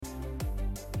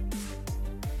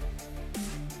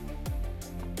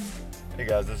Hey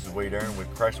guys, this is Wade Aaron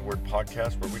with Christ Word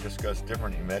Podcast, where we discuss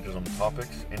different evangelism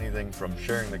topics, anything from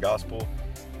sharing the gospel,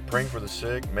 praying for the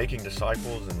sick, making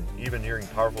disciples, and even hearing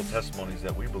powerful testimonies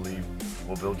that we believe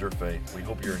will build your faith. We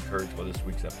hope you're encouraged by this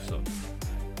week's episode.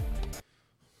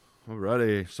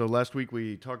 Alrighty, so last week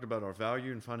we talked about our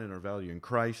value and finding our value in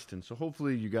Christ, and so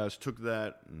hopefully you guys took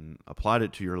that and applied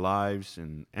it to your lives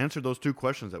and answered those two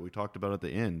questions that we talked about at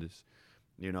the end.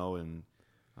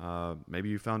 Maybe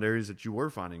you found areas that you were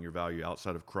finding your value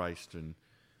outside of Christ, and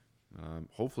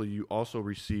hopefully you also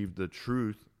received the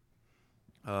truth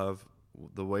of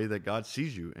the way that God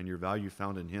sees you and your value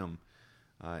found in Him.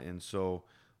 Those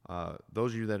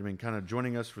of you that have been kind of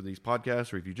joining us for these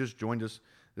podcasts, or if you just joined us,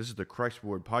 this is the Christ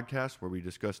Word Podcast, where we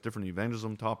discuss different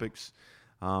evangelism topics,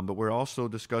 but we're also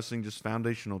discussing just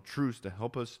foundational truths to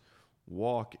help us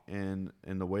walk in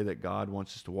the way that God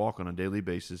wants us to walk on a daily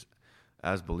basis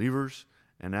as believers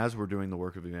and as we're doing the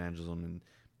work of evangelism.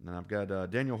 And I've got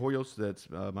Daniel Hoyos, that's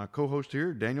my co-host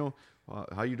here. Daniel,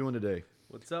 how you doing today?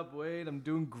 What's up, Wade? I'm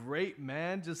doing great,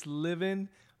 man. Just living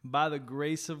by the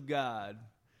grace of God.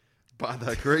 By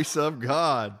the grace of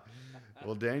God.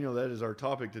 Well, Daniel, that is our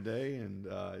topic today, and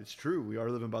it's true. We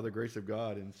are living by the grace of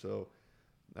God. And so,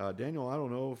 Daniel, I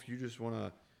don't know if you just want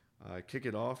to kick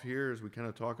it off here as we kind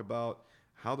of talk about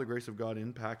how the grace of God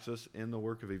impacts us in the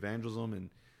work of evangelism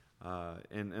and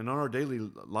on our daily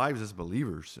lives as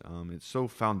believers. It's so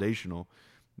foundational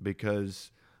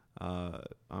because I'm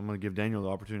going to give Daniel the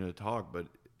opportunity to talk. But,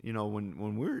 you know,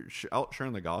 when we're out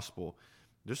sharing the gospel,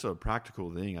 just a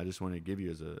practical thing I just want to give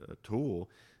you as a tool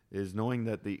is knowing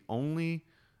that the only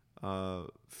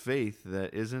faith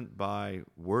that isn't by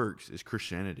works is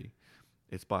Christianity.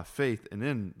 It's by faith, and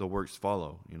then the works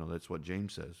follow. You know, that's what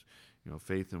James says. You know,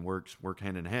 faith and works work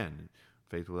hand in hand.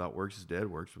 Faith without works is dead.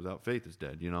 Works without faith is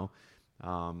dead, you know.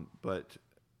 But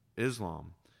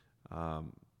Islam,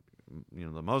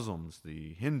 the Muslims,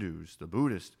 the Hindus, the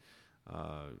Buddhists,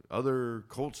 other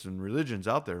cults and religions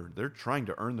out there, they're trying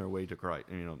to earn their way to Christ.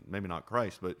 You know, maybe not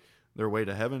Christ, but their way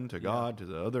to heaven, to God, to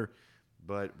the other.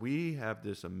 But we have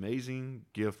this amazing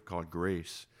gift called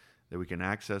grace that we can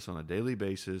access on a daily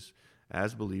basis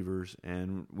as believers,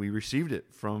 and we received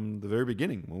it from the very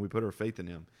beginning when we put our faith in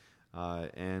Him.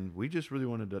 And we just really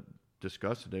wanted to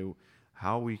discuss today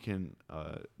how we can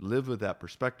live with that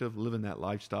perspective, live in that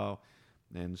lifestyle.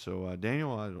 And so,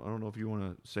 Daniel, I don't know if you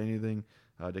want to say anything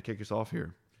to kick us off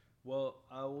here. Well,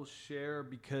 I will share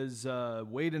because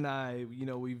Wade and I,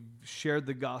 we've shared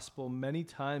the gospel many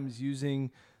times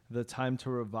using the Time to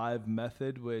Revive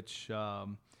method, which, the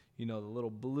little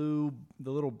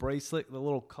bracelet, the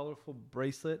little colorful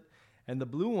bracelet, and the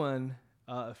blue one,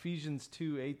 Ephesians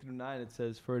 2, 8-9, it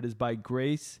says, "For it is by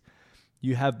grace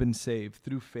you have been saved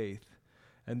through faith.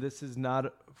 And this is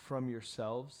not from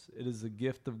yourselves. It is a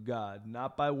gift of God,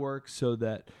 not by works, so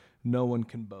that no one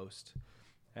can boast."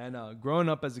 And growing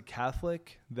up as a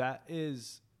Catholic, that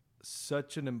is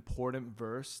such an important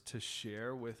verse to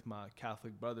share with my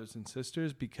Catholic brothers and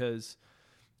sisters because,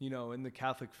 in the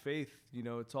Catholic faith,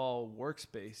 it's all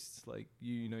works-based. Like,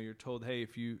 you're told, hey,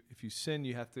 if you sin,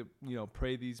 you have to,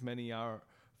 pray these many Our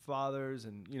Fathers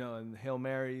and, and Hail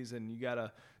Marys, and you got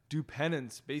to do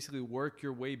penance, basically work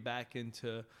your way back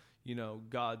into,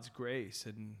 God's grace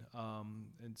and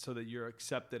so that you're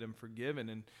accepted and forgiven.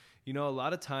 And, a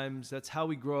lot of times that's how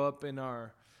we grow up in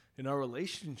our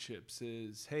relationships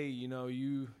is, hey,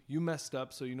 you messed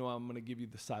up, so I'm going to give you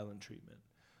the silent treatment.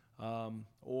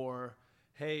 Or,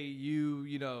 hey, you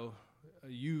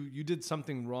did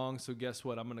something wrong, so guess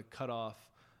what? I'm going to cut off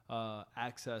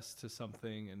access to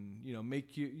something and,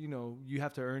 make you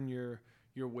have to earn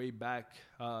your way back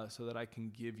so that I can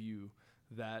give you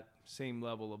that same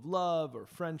level of love or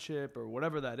friendship or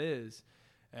whatever that is.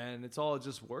 And it's all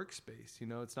just workspace,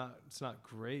 it's not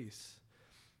grace.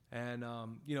 And,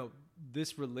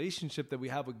 this relationship that we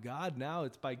have with God now,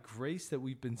 it's by grace that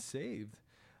we've been saved.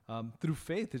 Through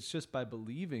faith, it's just by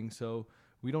believing. So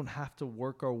we don't have to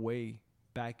work our way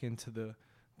back into the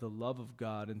love of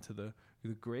God, into the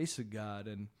grace of God.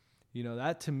 And,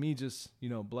 that to me just,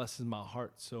 blesses my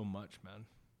heart so much, man.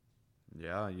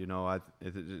 Yeah,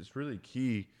 it's really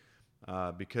key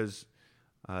because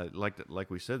like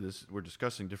we said, we're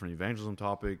discussing different evangelism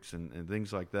topics and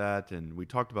things like that, and we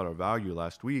talked about our value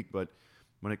last week. But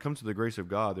when it comes to the grace of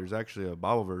God, there's actually a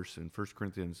Bible verse in 1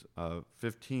 Corinthians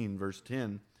 15, verse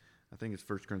 10. I think it's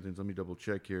 1 Corinthians. Let me double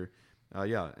check here.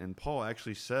 And Paul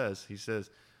actually says,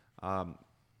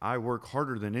 I work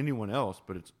harder than anyone else,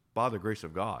 but it's by the grace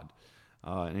of God.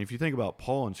 And if you think about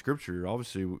Paul in Scripture,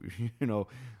 obviously,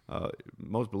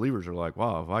 most believers are like,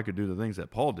 wow, if I could do the things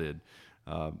that Paul did,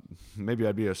 maybe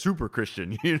I'd be a super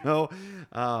Christian,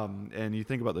 and you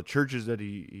think about the churches that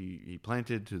he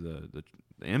planted, to the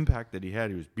impact that he had.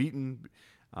 He was beaten.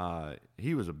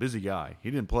 He was a busy guy.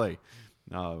 He didn't play,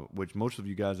 which most of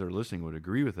you guys that are listening would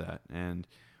agree with that.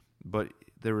 But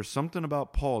there was something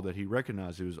about Paul that he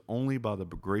recognized it was only by the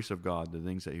grace of God, the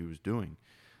things that he was doing.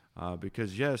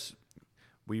 Because yes,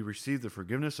 we receive the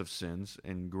forgiveness of sins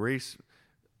and grace.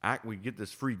 We get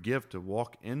this free gift to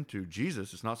walk into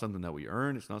Jesus. It's not something that we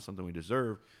earn. It's not something we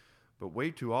deserve. But way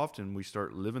too often we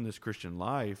start living this Christian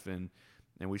life and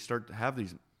we start to have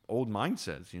these old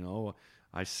mindsets.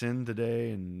 I sinned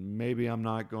today, and maybe I'm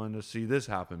not going to see this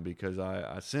happen because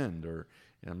I sinned, or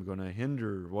I'm going to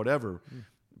hinder whatever.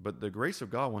 But the grace of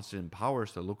God wants to empower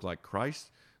us to look like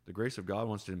Christ. The grace of God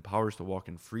wants to empower us to walk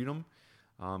in freedom.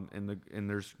 And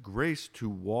there's grace to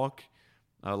walk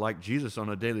like Jesus on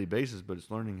a daily basis, but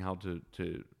it's learning how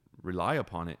to rely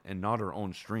upon it and not our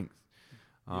own strength.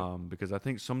 Because I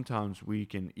think sometimes we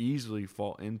can easily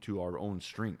fall into our own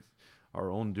strength, our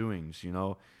own doings.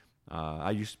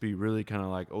 I used to be really kind of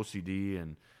like OCD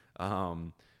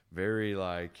and very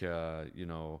like,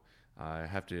 I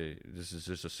have to, this is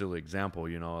just a silly example,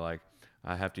 like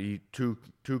I have to eat two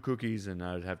cookies, and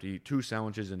I'd have to eat 2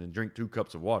 sandwiches and then drink 2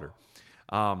 cups of water.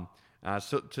 To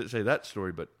say that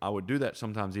story, but I would do that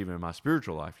sometimes even in my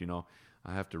spiritual life.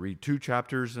 I have to read 2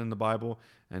 chapters in the Bible,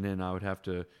 and then I would have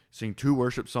to sing 2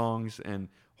 worship songs, and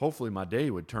hopefully my day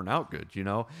would turn out good,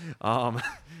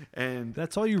 and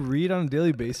That's all you read on a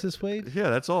daily basis, Wade? yeah,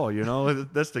 that's all,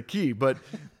 that's the key. But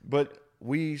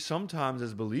we sometimes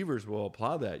as believers will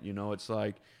apply that, it's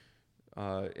like,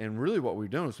 and really what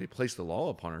we've done is we place the law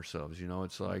upon ourselves.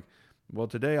 It's like, well,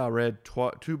 today I read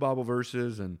 2 Bible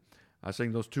verses, and I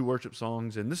sang those 2 worship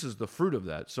songs, and this is the fruit of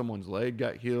that. Someone's leg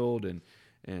got healed, and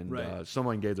Right.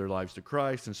 Someone gave their lives to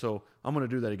Christ, and so I'm going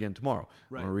to do that again tomorrow.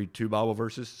 Right. I'm going to read 2 Bible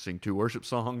verses, sing 2 worship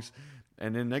songs,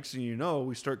 and then next thing you know,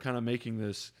 we start kind of making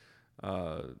this,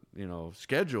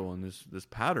 schedule and this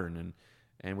pattern,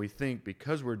 and we think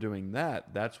because we're doing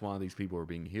that, that's why these people are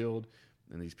being healed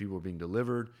and these people are being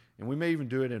delivered, and we may even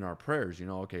do it in our prayers.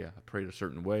 Okay, I prayed a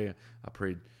certain way, I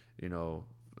prayed,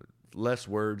 less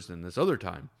words than this other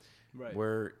time. Right.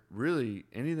 Where really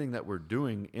anything that we're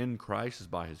doing in Christ is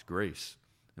by His grace.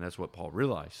 And that's what Paul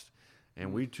realized.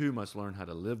 And we too must learn how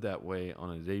to live that way on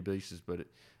a daily basis. But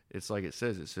it's like it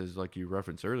says, like you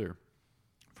referenced earlier,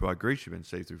 for by grace you've been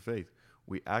saved through faith.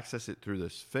 We access it through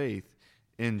this faith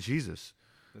in Jesus.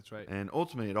 That's right. And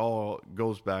ultimately it all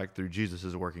goes back through Jesus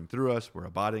is working through us. We're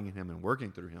abiding in Him and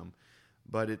working through Him.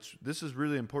 But this is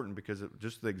really important because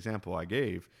just the example I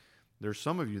gave, there's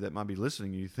some of you that might be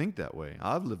listening, you think that way.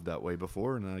 I've lived that way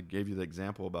before, and I gave you the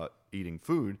example about eating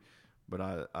food, but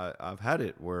I've had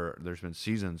it where there's been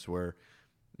seasons where,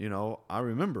 I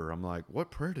remember, I'm like, what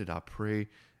prayer did I pray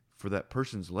for that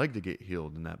person's leg to get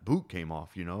healed and that boot came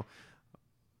off,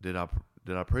 Did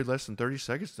I pray less than 30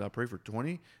 seconds? Did I pray for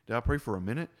 20? Did I pray for a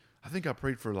minute? I think I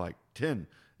prayed for like 10.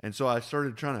 And so I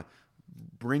started trying to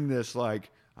bring this like,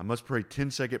 I must pray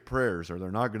 10-second prayers or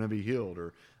they're not going to be healed,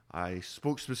 or I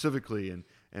spoke specifically, and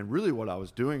really what I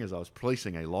was doing is I was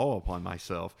placing a law upon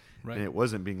myself, Right. and it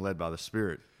wasn't being led by the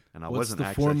Spirit, and I What's wasn't the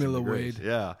accessing formula, the grace. Wade?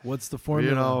 Yeah. What's the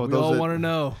formula? We those all that- want to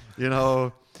know.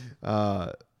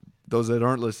 Those that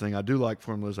aren't listening, I do like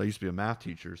formulas. I used to be a math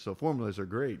teacher, so formulas are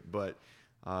great, but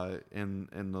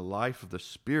in the life of the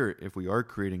Spirit, if we are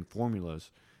creating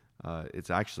formulas, it's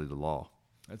actually the law.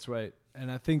 That's right. And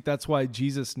I think that's why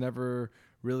Jesus never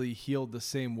really healed the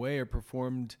same way or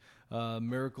performed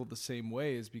miracle the same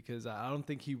way, is because I don't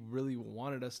think He really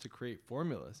wanted us to create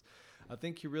formulas. I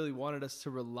think He really wanted us to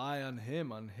rely on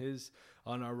Him, on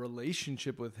our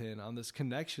relationship with Him, on this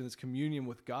connection, this communion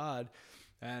with God,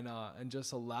 and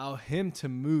just allow Him to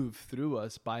move through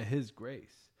us by His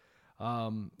grace.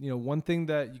 One thing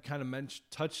that you kind of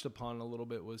touched upon a little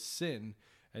bit was sin,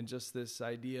 and just this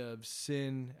idea of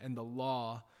sin and the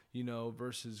law,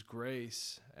 versus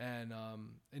grace, and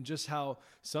just how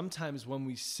sometimes when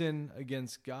we sin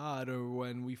against God or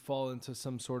when we fall into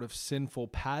some sort of sinful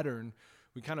pattern,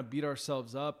 we kind of beat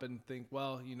ourselves up and think,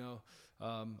 well,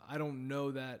 I don't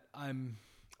know that I'm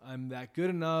that good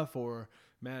enough, or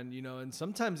man, and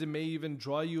sometimes it may even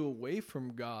draw you away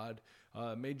from God.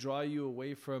 It may draw you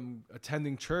away from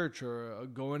attending church or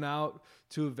going out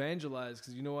to evangelize,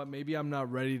 because you know what, maybe I'm not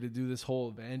ready to do this whole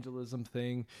evangelism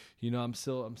thing. I'm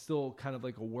still kind of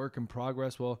like a work in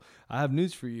progress. Well, I have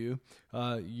news for you.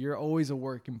 You're always a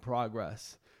work in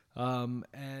progress.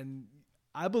 And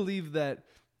I believe that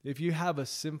if you have a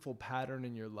sinful pattern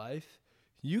in your life,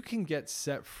 you can get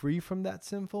set free from that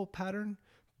sinful pattern,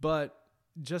 but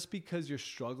just because you're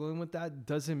struggling with that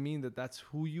doesn't mean that that's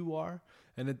who you are.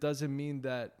 And it doesn't mean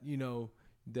that,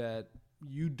 that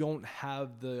you don't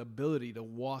have the ability to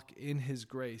walk in his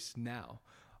grace now.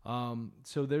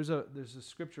 So there's a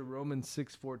scripture, Romans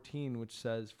 6:14, which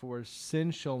says, "For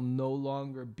sin shall no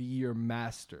longer be your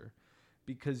master,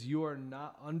 because you are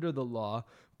not under the law,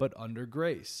 but under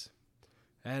grace."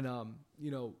 And,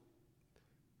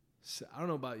 so I don't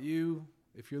know about you,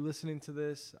 if you're listening to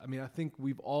this. I mean, I think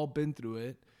we've all been through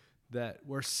it, that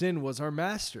where sin was our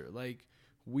master. Like,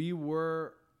 we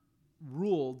were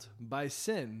ruled by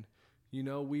sin.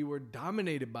 We were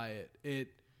dominated by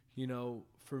it.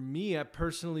 For me, I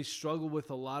personally struggle with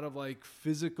a lot of like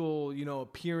physical,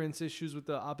 appearance issues with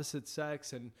the opposite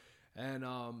sex, and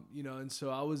so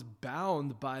I was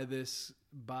bound by this,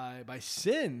 by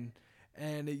sin,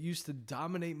 and it used to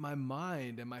dominate my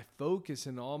mind, and my focus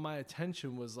and all my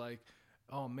attention was like,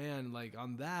 oh man, like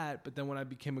on that. But then when I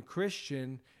became a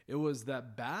Christian, it was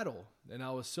that battle, and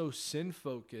I was so sin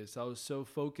focused. I was so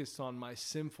focused on my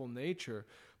sinful nature.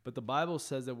 But the Bible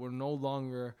says that we're no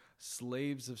longer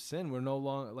slaves of sin. We're no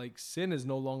longer, like, sin is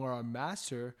no longer our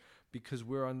master, because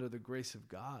we're under the grace of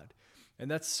God.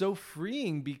 And that's so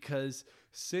freeing, because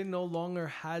sin no longer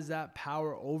has that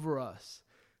power over us.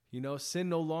 Sin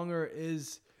no longer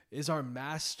is our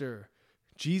master.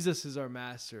 Jesus is our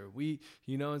master.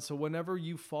 And so whenever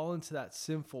you fall into that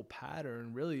sinful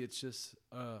pattern, really it's just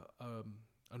an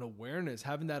awareness,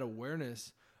 having that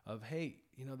awareness of, hey,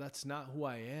 that's not who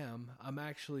I am. I'm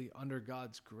actually under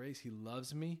God's grace. He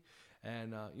loves me.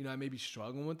 And, I may be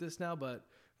struggling with this now, but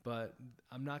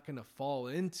I'm not going to fall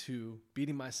into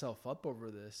beating myself up over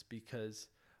this, because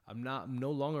I'm no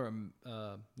longer,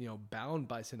 bound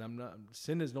by sin.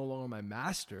 Sin is no longer my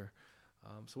master.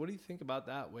 So what do you think about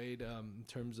that, Wade, in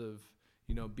terms of,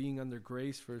 being under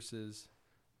grace versus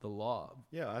the law?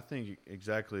 Yeah, I think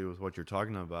exactly with what you're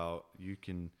talking about, you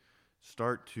can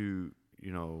start to,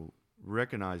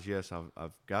 recognize, yes,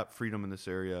 I've got freedom in this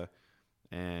area,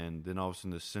 and then all of a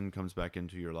sudden the sin comes back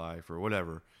into your life or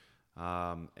whatever.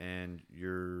 And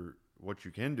what you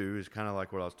can do is kind of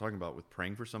like what I was talking about with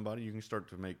praying for somebody. You can start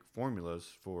to make formulas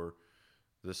for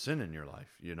the sin in your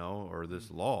life, or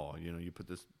this law. You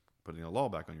putting a law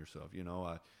back on yourself.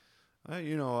 I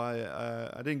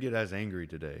didn't get as angry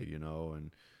today,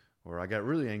 or I got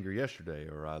really angry yesterday,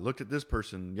 or I looked at this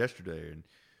person yesterday, and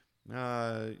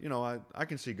I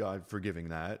can see God forgiving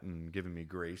that and giving me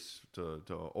grace to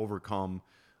overcome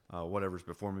whatever's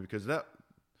before me, because that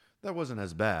wasn't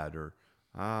as bad, or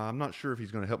I'm not sure if he's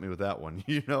going to help me with that one.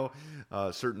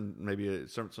 Certain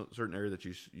area that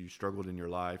you struggled in your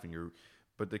life,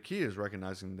 but the key is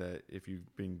recognizing that if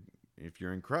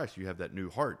you're in Christ, you have that new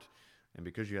heart, and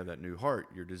because you have that new heart,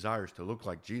 your desire is to look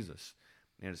like Jesus,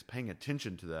 and it's paying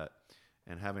attention to that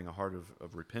and having a heart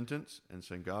of repentance and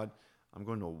saying, God, I'm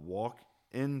going to walk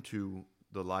into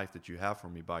the life that you have for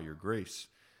me by your grace.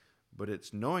 But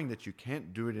it's knowing that you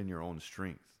can't do it in your own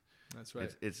strength. That's right.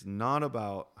 It's not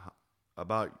about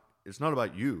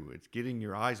you. It's getting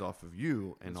your eyes off of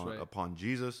you and upon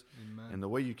Jesus. Amen. And the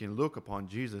way you can look upon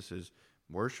Jesus is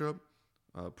worship,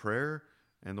 prayer,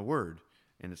 and the Word.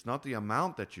 And it's not the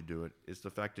amount that you do it; it's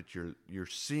the fact that you're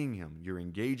seeing Him, you're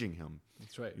engaging Him.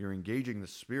 That's right. You're engaging the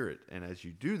Spirit, and as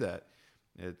you do that,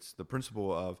 it's the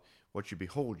principle of what you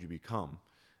behold, you become.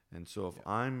 And so if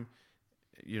I'm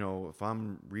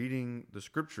reading the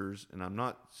Scriptures and I'm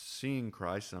not seeing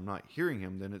Christ and I'm not hearing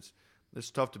Him, then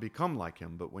it's tough to become like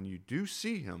Him. But when you do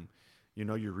see Him,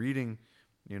 you're reading,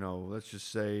 let's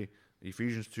just say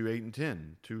Ephesians 2:8 and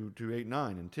 10, 2:8,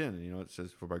 9 and 10. It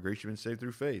says, "For by grace you've been saved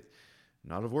through faith,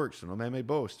 not of works, so no man may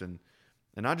boast." And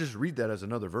I just read that as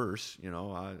another verse.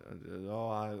 I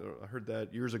heard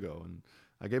that years ago, and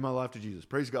I gave my life to Jesus.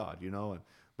 Praise God,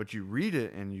 But you read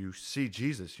it and you see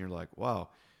Jesus, and you're like, wow,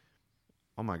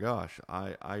 oh my gosh,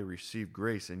 I received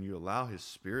grace, and you allow His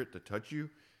Spirit to touch you.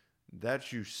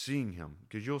 That's you seeing Him,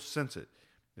 because you'll sense it.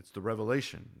 It's the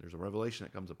revelation. There's a revelation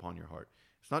that comes upon your heart.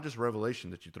 It's not just revelation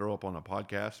that you throw up on a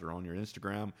podcast or on your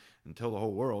Instagram and tell the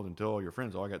whole world and tell all your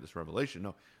friends, oh, I got this revelation.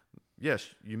 No, yes,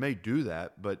 you may do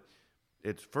that, but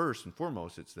it's first and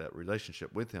foremost, it's that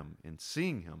relationship with Him and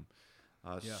seeing Him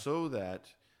so that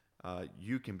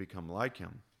you can become like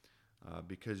Him.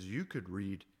 Because you could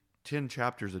read 10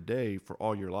 chapters a day for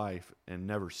all your life and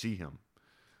never see Him.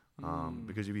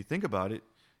 Because if you think about it,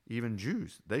 even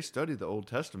Jews, they study the Old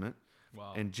Testament.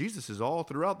 Wow. And Jesus is all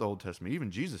throughout the Old Testament.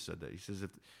 Even Jesus said that. He says, if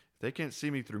they can't see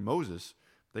me through Moses,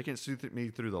 they can't see me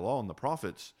through the law and the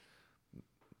prophets,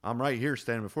 I'm right here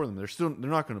standing before them. They're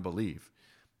not going to believe.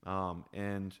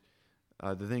 And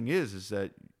the thing is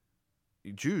that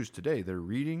Jews today, they're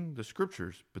reading the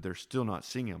scriptures, but they're still not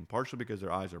seeing them, partially because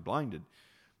their eyes are blinded.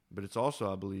 But it's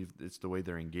also, I believe, it's the way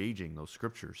they're engaging those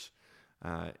scriptures.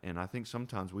 And I think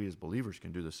sometimes we as believers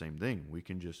can do the same thing. We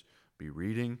can just be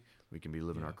reading. We can be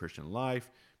living our Christian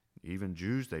life. Even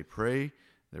Jews, they pray.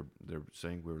 They're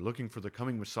saying we're looking for the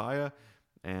coming Messiah.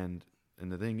 And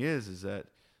the thing is that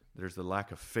there's the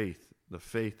lack of faith, the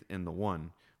faith in the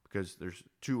one. Because there's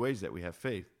two ways that we have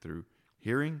faith, through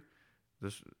hearing.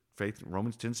 This faith,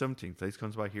 Romans 10:17, faith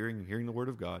comes by hearing, and hearing the word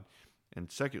of God.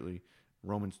 And secondly,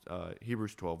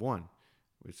 Hebrews 12:1,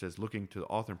 which says looking to the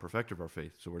author and perfecter of our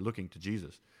faith. So we're looking to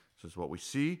Jesus. So it's what we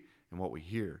see and what we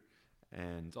hear.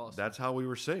 And awesome. That's how we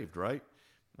were saved, right?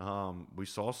 We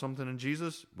saw something in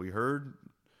Jesus. We heard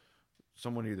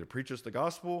someone either preach us the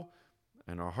gospel,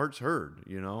 and our hearts heard,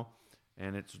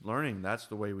 And it's learning that's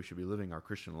the way we should be living our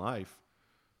Christian life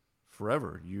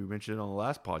forever. You mentioned it on the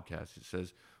last podcast. It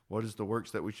says, what is the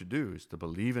works that we should do? Is to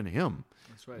believe in him.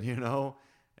 That's right.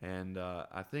 And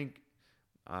I think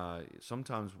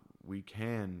sometimes we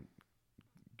can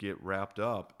get wrapped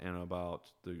up in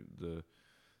about the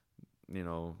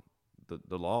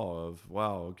law of,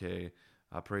 wow, okay,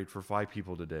 I prayed for 5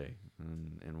 people today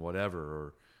and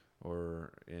whatever,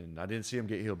 and I didn't see them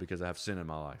get healed because I have sin in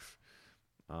my life.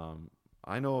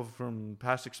 I know from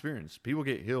past experience, people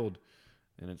get healed,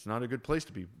 and it's not a good place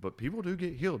to be, but people do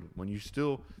get healed when you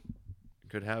still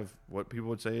could have what people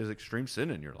would say is extreme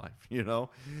sin in your life, Yeah.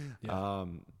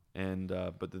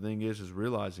 But the thing is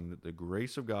realizing that the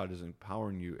grace of God is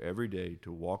empowering you every day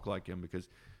to walk like him, because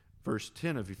verse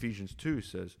 10 of Ephesians 2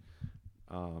 says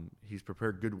he's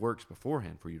prepared good works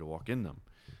beforehand for you to walk in them.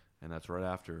 And that's right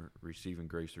after receiving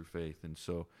grace through faith. And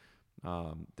so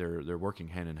they're working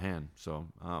hand in hand. So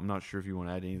I'm not sure if you want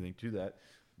to add anything to that,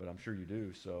 but I'm sure you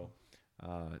do. So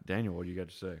Daniel, what do you got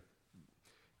to say?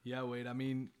 Yeah, Wade. I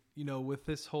mean, with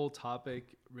this whole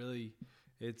topic, really,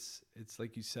 it's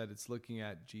like you said, it's looking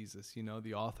at Jesus,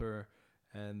 the author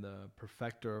and the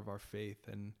perfecter of our faith.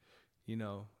 And,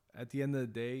 at the end of the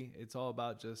day, it's all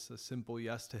about just a simple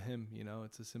yes to him.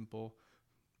 It's a simple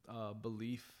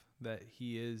belief that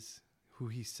he is who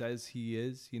he says he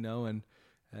is, and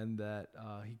that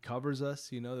he covers us,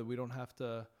 that we don't have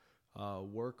to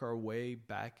work our way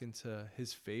back into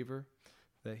his favor,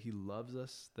 that he loves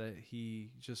us, that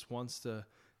he just wants to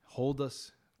hold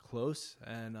us close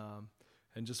and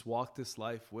just walk this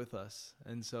life with us.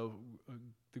 And so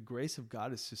the grace of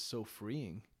God is just so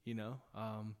freeing,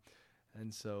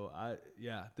 and so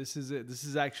this is it. This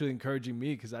is actually encouraging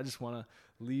me, because I just want to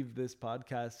leave this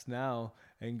podcast now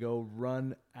and go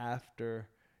run after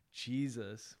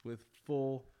Jesus with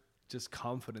full just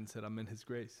confidence that I'm in his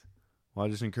grace. Well, I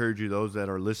just encourage you, those that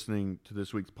are listening to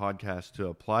this week's podcast, to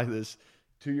apply this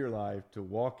to your life, to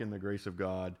walk in the grace of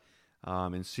God,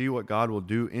 and see what God will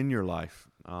do in your life,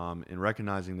 and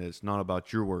recognizing that it's not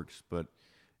about your works, but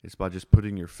it's about just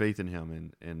putting your faith in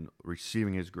him and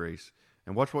receiving his grace.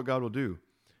 And watch what God will do.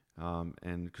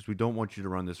 And because we don't want you to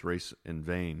run this race in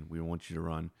vain. We want you to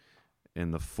run in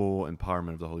the full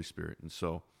empowerment of the Holy Spirit. And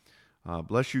so,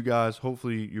 bless you guys.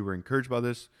 Hopefully you were encouraged by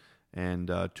this.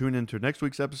 And tune into next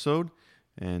week's episode.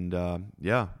 And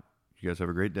you guys have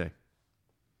a great day.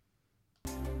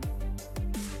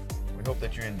 We hope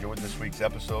that you enjoyed this week's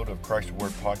episode of Christ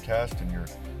Word Podcast and your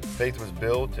faith was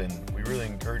built. And we really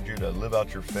encourage you to live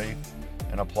out your faith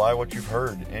and apply what you've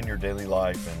heard in your daily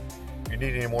life. And if you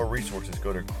need any more resources,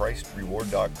 go to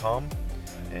ChristReward.com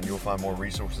and you'll find more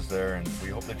resources there. And we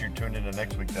hope that you tune into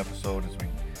next week's episode as we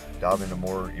dive into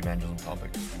more evangelism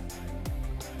topics.